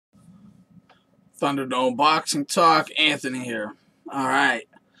Thunderdome Boxing Talk, Anthony here. Alright,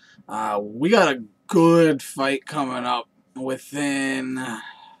 we got a good fight coming up within,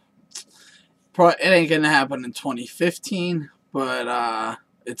 it ain't gonna happen in 2015, but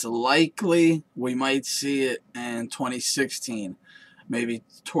it's likely we might see it in 2016, maybe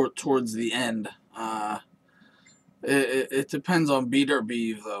towards the end. It depends on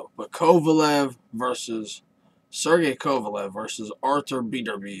Beterbiev though, but Sergey Kovalev versus Artur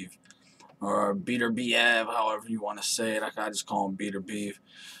Beterbiev. Or Beterbiev, however you want to say it. I just call him Beterbiev.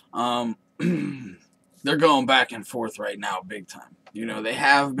 They're going back and forth right now, big time. You know, they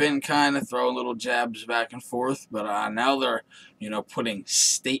have been kind of throwing little jabs back and forth, but now they're, putting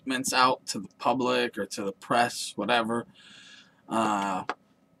statements out to the public or to the press, whatever. Artur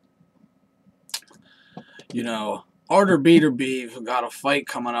Beterbiev got a fight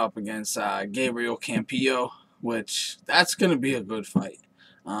coming up against Gabriel Campillo, which that's going to be a good fight.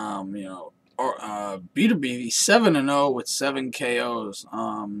 Beterbiev, he's 7-0 with 7 KOs.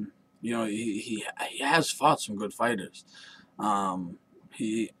 He has fought some good fighters. I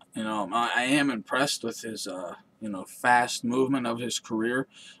am impressed with his fast movement of his career,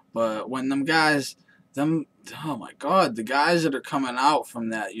 but when oh my God, the guys that are coming out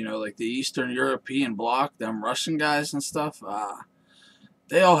from that, like the Eastern European bloc, them Russian guys and stuff,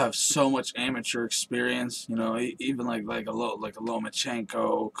 they all have so much amateur experience, even like a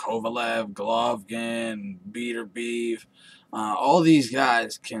Lomachenko, Kovalev, Golovkin, Beterbiev. All these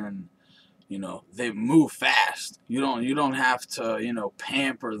guys can, they move fast. You don't have to,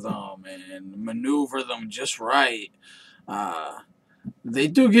 pamper them and maneuver them just right. They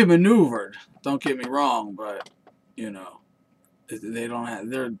do get maneuvered, don't get me wrong, but they don't have,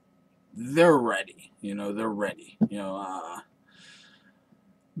 they're ready. They're ready.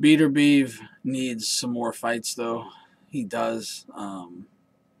 Beterbiev needs some more fights, though. He does.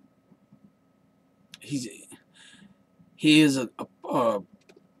 He is a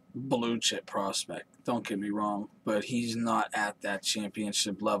blue chip prospect. Don't get me wrong, but he's not at that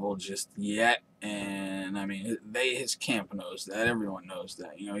championship level just yet. And I mean, his camp knows that. Everyone knows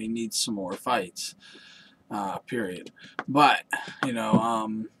that. He needs some more fights. Period. But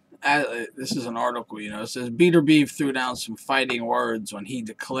this is an article, it says Beterbiev threw down some fighting words when he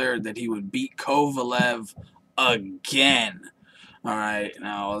declared that he would beat Kovalev again. Alright,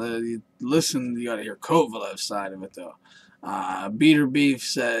 now, listen, you gotta hear Kovalev's side of it, though. Beterbiev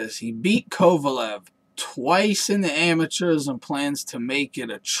says he beat Kovalev twice in the amateurs and plans to make it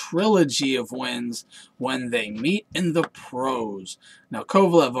a trilogy of wins when they meet in the pros. Now,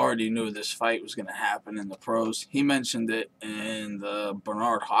 Kovalev already knew this fight was going to happen in the pros. He mentioned it in the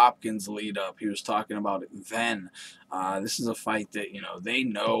Bernard Hopkins lead-up. He was talking about it then. This is a fight that, they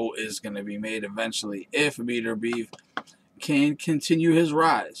know is going to be made eventually if Beterbiev can continue his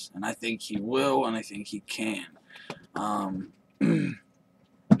rise. And I think he will, and I think he can.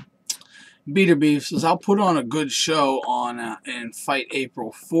 Beterbiev says, I'll put on a good show in fight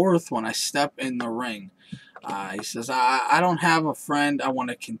April 4th when I step in the ring. He says, I don't have a friend. I want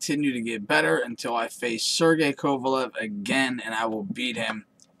to continue to get better until I face Sergey Kovalev again, and I will beat him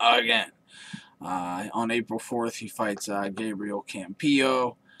again. On April 4th, he fights Gabriel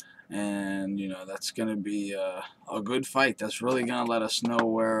Campillo, and, that's going to be a good fight. That's really going to let us know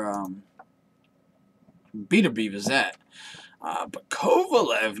where Beterbiev is at. But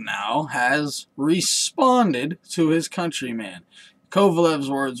Kovalev now has responded to his countryman. Kovalev's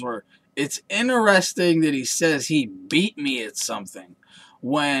words were, it's interesting that he says he beat me at something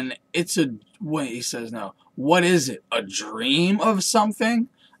when he says, no, what is it, a dream of something?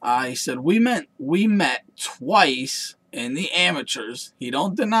 He said, we met twice in the amateurs. He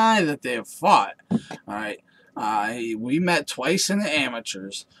don't deny that they have fought. All right. We met twice in the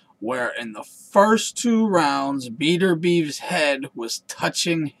amateurs, where in the first 2 rounds, Beterbiev's head was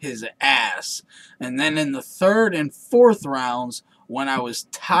touching his ass. And then in the 3rd and 4th rounds, when I was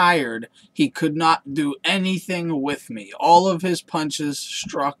tired, he could not do anything with me. All of his punches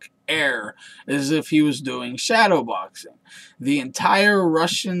struck air as if he was doing shadow boxing. The entire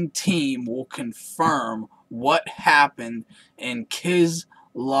Russian team will confirm what happened in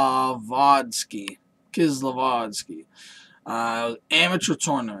Kislovodsky. Amateur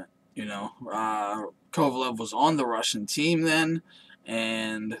tournament. Kovalev was on the Russian team then,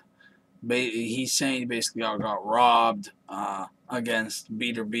 and he's saying he basically got robbed against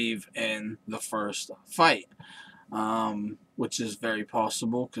Beterbiev in the first fight, which is very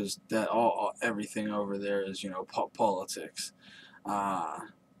possible because that everything over there is politics. And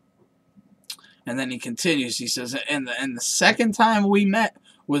then he continues. He says, and the second time we met,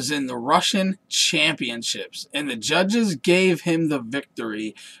 was in the Russian championships, and the judges gave him the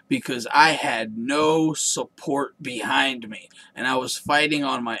victory because I had no support behind me, and I was fighting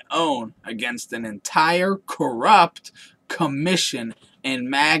on my own against an entire corrupt commission in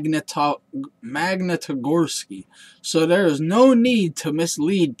Magnitogorsky. So there is no need to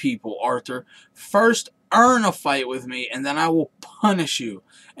mislead people, Artur. First, earn a fight with me, and then I will punish you.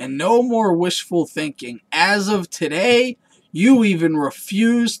 And no more wishful thinking. As of today, you even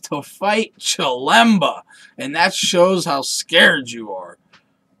refuse to fight Chilemba. And that shows how scared you are.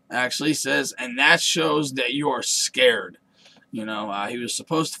 Actually says, and that shows that you are scared. You know, he was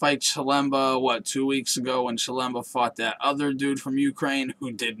supposed to fight Chilemba, 2 weeks ago when Chilemba fought that other dude from Ukraine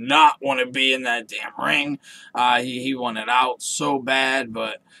who did not want to be in that damn ring. He wanted out so bad,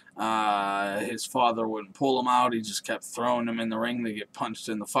 but his father wouldn't pull him out. He just kept throwing him in the ring to get punched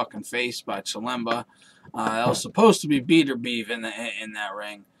in the fucking face by Chilemba. That was supposed to be Beterbiev in that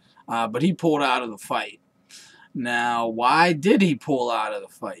ring, but he pulled out of the fight. Now, why did he pull out of the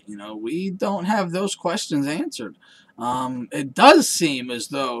fight? You know, we don't have those questions answered. It does seem as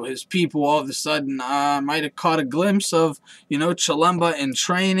though his people all of a sudden might have caught a glimpse of, you know, Chilemba in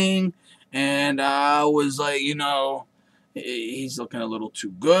training, and was like, you know, he's looking a little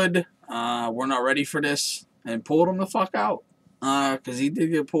too good. We're not ready for this, and pulled him the fuck out. Because he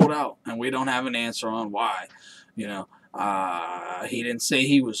did get pulled out, and we don't have an answer on why. You know, he didn't say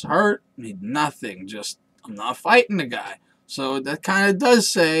he was hurt. Nothing. Just, I'm not fighting the guy. So that kind of does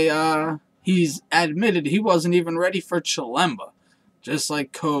say he's admitted he wasn't even ready for Chilemba. Just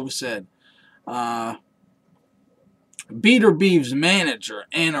like Kove said. Beterbiev's manager,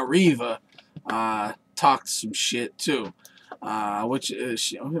 Anna Riva, talked some shit too. Which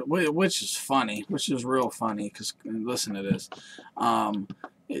is funny, which is real funny, because listen to this.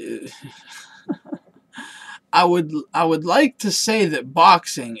 I would like to say that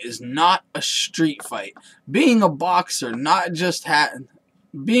boxing is not a street fight. Being a boxer is not just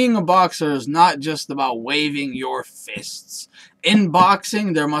about waving your fists. In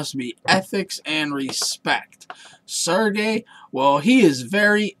boxing, there must be ethics and respect. Sergey, well, he is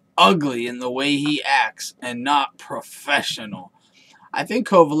very ugly in the way he acts and not professional. I think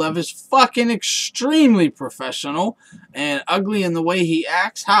Kovalev is fucking extremely professional and ugly in the way he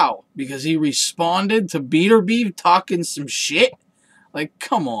acts. How? Because he responded to Beterbiev talking some shit? Like,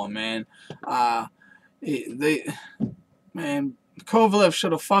 come on, man. Kovalev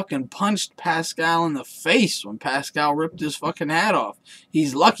should have fucking punched Pascal in the face when Pascal ripped his fucking hat off.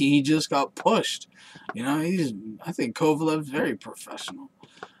 He's lucky he just got pushed. You know, I think Kovalev's very professional.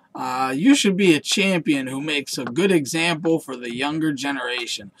 You should be a champion who makes a good example for the younger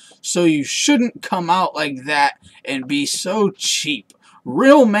generation. So you shouldn't come out like that and be so cheap.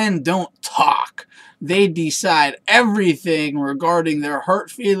 Real men don't talk. They decide everything regarding their hurt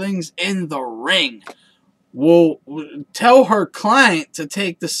feelings in the ring. Well, tell her client to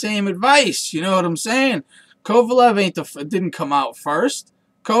take the same advice. You know what I'm saying? Kovalev didn't come out first.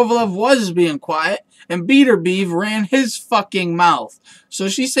 Kovalev was being quiet, and Beterbiev ran his fucking mouth. So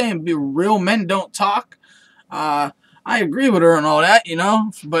she's saying real men don't talk. I agree with her and all that, you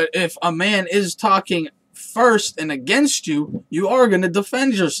know. But if a man is talking first and against you, you are going to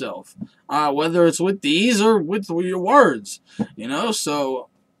defend yourself. Whether it's with these or with your words, you know. So,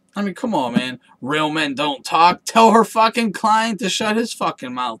 I mean, come on, man. Real men don't talk. Tell her fucking client to shut his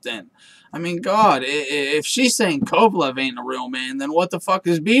fucking mouth then. I mean, God, if she's saying Kovalev ain't a real man, then what the fuck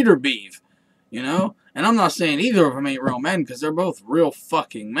is Beterbiev? You know? And I'm not saying either of them ain't real men, because they're both real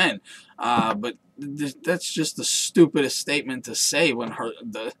fucking men. But that's just the stupidest statement to say when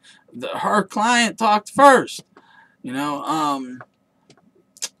her client talked first. You know?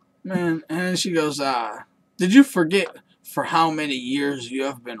 Man, and then she goes, did you forget for how many years you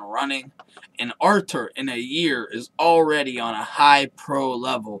have been running? And Artur in a year is already on a high pro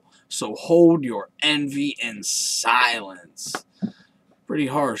level. So hold your envy in silence. Pretty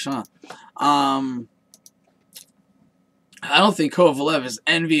harsh, huh? I don't think Kovalev is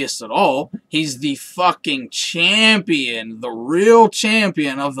envious at all. He's the fucking champion, the real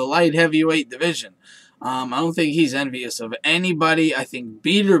champion of the light heavyweight division. I don't think he's envious of anybody. I think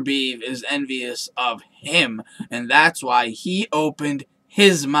Beterbiev is envious of him, and that's why he opened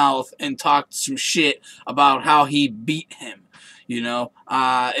his mouth and talked some shit about how he beat him. You know,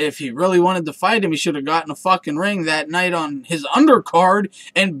 if he really wanted to fight him, he should have gotten a fucking ring that night on his undercard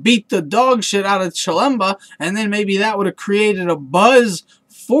and beat the dog shit out of Chilemba, and then maybe that would have created a buzz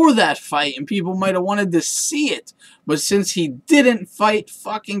for that fight, and people might have wanted to see it. But since he didn't fight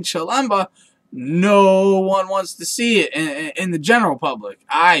fucking Chilemba, no one wants to see it in the general public.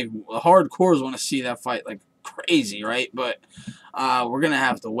 The hardcores want to see that fight like crazy, right? But we're going to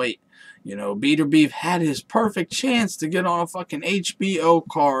have to wait. You know, Beterbiev had his perfect chance to get on a fucking HBO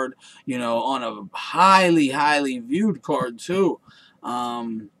card, you know, on a highly, highly viewed card, too.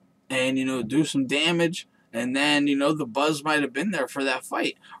 And, you know, do some damage. And then, you know, the buzz might have been there for that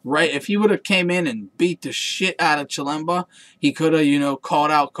fight. Right? If he would have came in and beat the shit out of Chilemba, he could have, you know,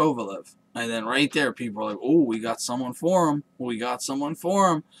 called out Kovalev. And then right there, people are like, oh, we got someone for him. We got someone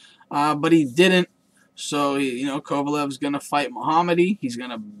for him. But he didn't. So, you know, Kovalev's going to fight Muhammadi. He's going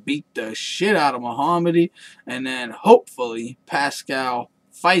to beat the shit out of Muhammadi. And then hopefully Pascal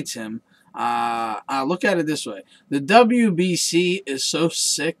fights him. Look at it this way. The WBC is so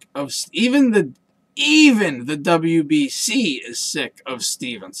sick of... Even the WBC is sick of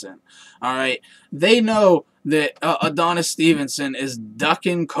Stevenson. All right? They know that Adonis Stevenson is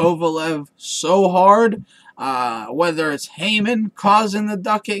ducking Kovalev so hard, whether it's Heyman causing the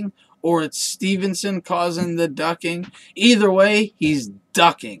ducking or it's Stevenson causing the ducking. Either way, he's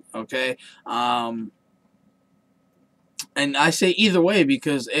ducking, okay? And I say either way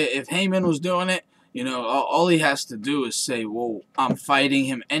because if Heyman was doing it, you know, all he has to do is say, well, I'm fighting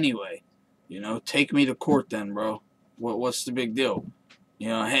him anyway. You know, take me to court then, bro. What's the big deal? You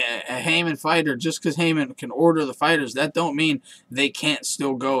know, a Heyman fighter, just because Heyman can order the fighters, that don't mean they can't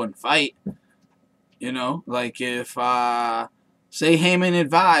still go and fight. You know, like if, say Heyman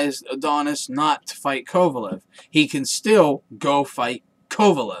advised Adonis not to fight Kovalev, he can still go fight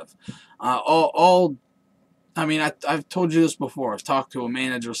Kovalev. I mean, I've told you this before. I've talked to a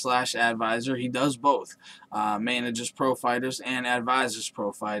manager / advisor. He does both. Manages pro fighters and advises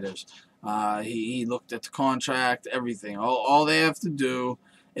pro fighters. He looked at the contract, everything. All they have to do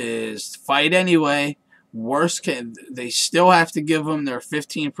is fight anyway. Worst case, they still have to give him their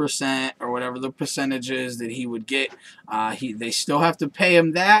 15% or whatever the percentage is that he would get. They still have to pay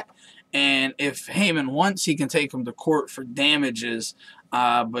him that. And if Heyman wants, he can take him to court for damages.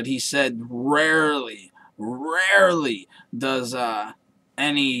 But he said rarely does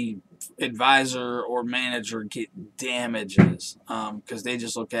any advisor or manager get damages because they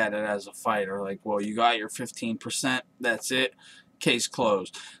just look at it as a fighter. Like, well, you got your 15%, that's it, case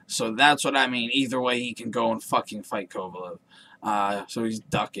closed. So that's what I mean. Either way, he can go and fucking fight Kovalev. So he's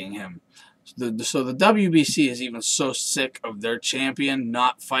ducking him. So the WBC is even so sick of their champion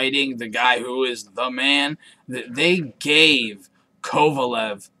not fighting the guy who is the man that they gave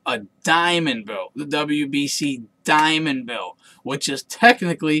Kovalev a diamond belt, the WBC diamond belt, which is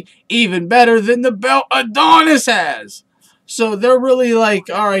technically even better than the belt Adonis has. So they're really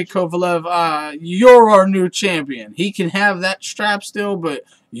like, all right, Kovalev, you're our new champion. He can have that strap still, but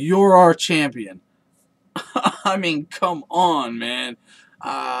you're our champion. I mean, come on, man.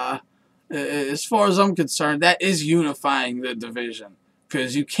 As far as I'm concerned, that is unifying the division.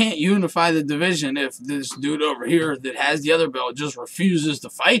 Because you can't unify the division if this dude over here that has the other belt just refuses to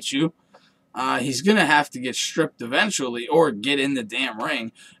fight you. He's going to have to get stripped eventually or get in the damn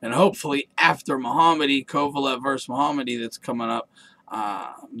ring. And hopefully after Muhammadi, Kovalev versus Muhammadi that's coming up,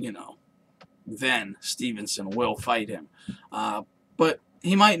 you know, then Stevenson will fight him. But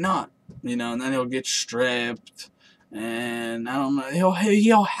he might not, you know, and then he'll get stripped. And I don't know,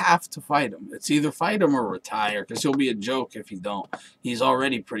 he'll have to fight him. It's either fight him or retire, because he'll be a joke if he don't. He's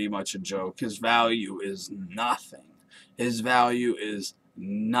already pretty much a joke. His value is nothing. His value is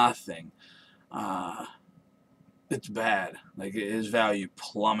nothing. It's bad. Like, his value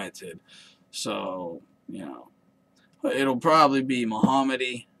plummeted. So, you know, it'll probably be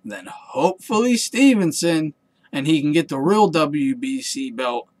Muhammadi, then hopefully Stevenson, and he can get the real WBC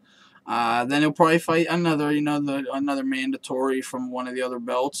belt. Then he'll probably fight another, you know, another mandatory from one of the other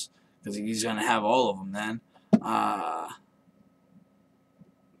belts, because he's going to have all of them then.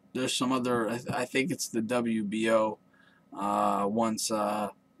 There's some other, I think it's the WBO, once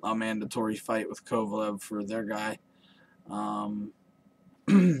a mandatory fight with Kovalev for their guy.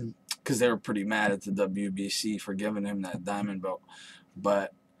 Because they were pretty mad at the WBC for giving him that diamond belt.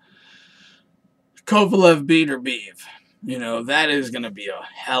 But Kovalev Beterbiev, you know, that is going to be a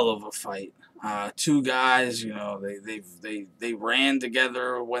hell of a fight. Two guys, you know, they ran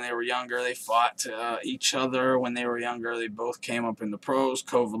together when they were younger. They fought each other when they were younger. They both came up in the pros.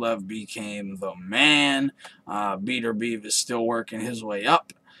 Kovalev became the man. Beterbiev is still working his way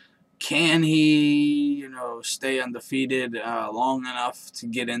up. Can he, you know, stay undefeated long enough to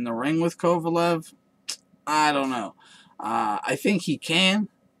get in the ring with Kovalev? I don't know. I think he can.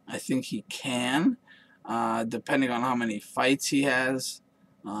 I think he can. Depending on how many fights he has.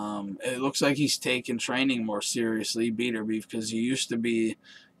 It looks like he's taking training more seriously, Beterbiev, because he used to be,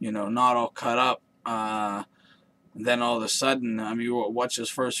 you know, not all cut up. Then all of a sudden, I mean, watch his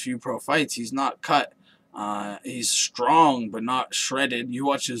first few pro fights, he's not cut. He's strong, but not shredded. You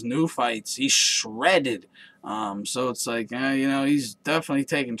watch his new fights, he's shredded. So it's like, he's definitely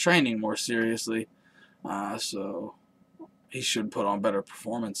taking training more seriously. So he should put on better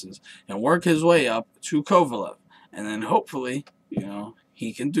performances and work his way up to Kovalev. And then hopefully,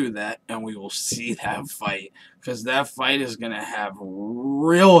 he can do that, and we will see that fight, because that fight is going to have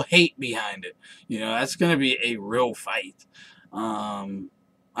real hate behind it. That's going to be a real fight.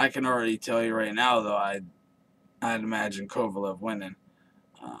 I can already tell you right now, though, I'd imagine Kovalev winning.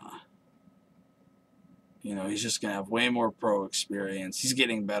 He's just going to have way more pro experience. He's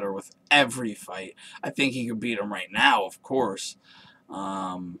getting better with every fight. I think he could beat him right now, of course.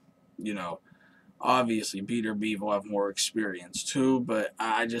 Obviously, Beterbiev will have more experience too, but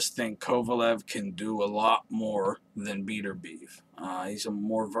I just think Kovalev can do a lot more than Beterbiev. He's a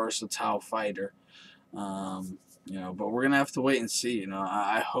more versatile fighter. But we're going to have to wait and see.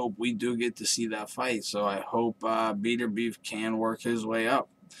 I hope we do get to see that fight, so I hope Beterbiev can work his way up.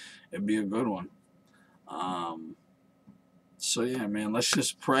 It'd be a good one. So yeah, man, let's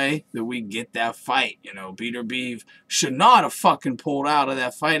just pray that we get that fight. Beterbiev should not have fucking pulled out of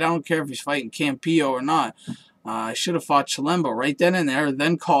that fight. I don't care if he's fighting Campillo or not. I should have fought Chilembo right then and there,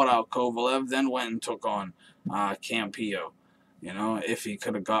 then called out Kovalev, then went and took on Campillo. If he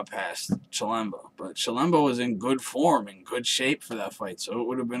could have got past Chilembo. But Chilembo was in good form, in good shape for that fight, so it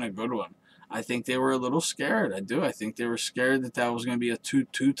would have been a good one. I think they were a little scared. I do. I think they were scared that was going to be a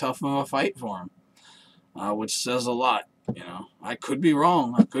too tough of a fight for him. Which says a lot. I could be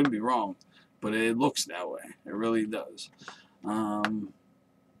wrong. But it looks that way. It really does. Yeah,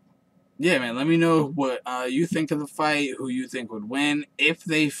 man, let me know what you think of the fight, who you think would win, if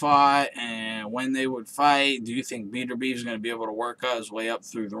they fought, and when they would fight. Do you think Beterbiev is going to be able to work his way up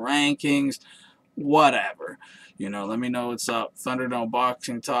through the rankings? Whatever. Let me know what's up.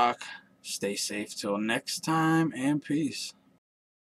 ThunderDomeBoxingTalk. Stay safe till next time, and peace.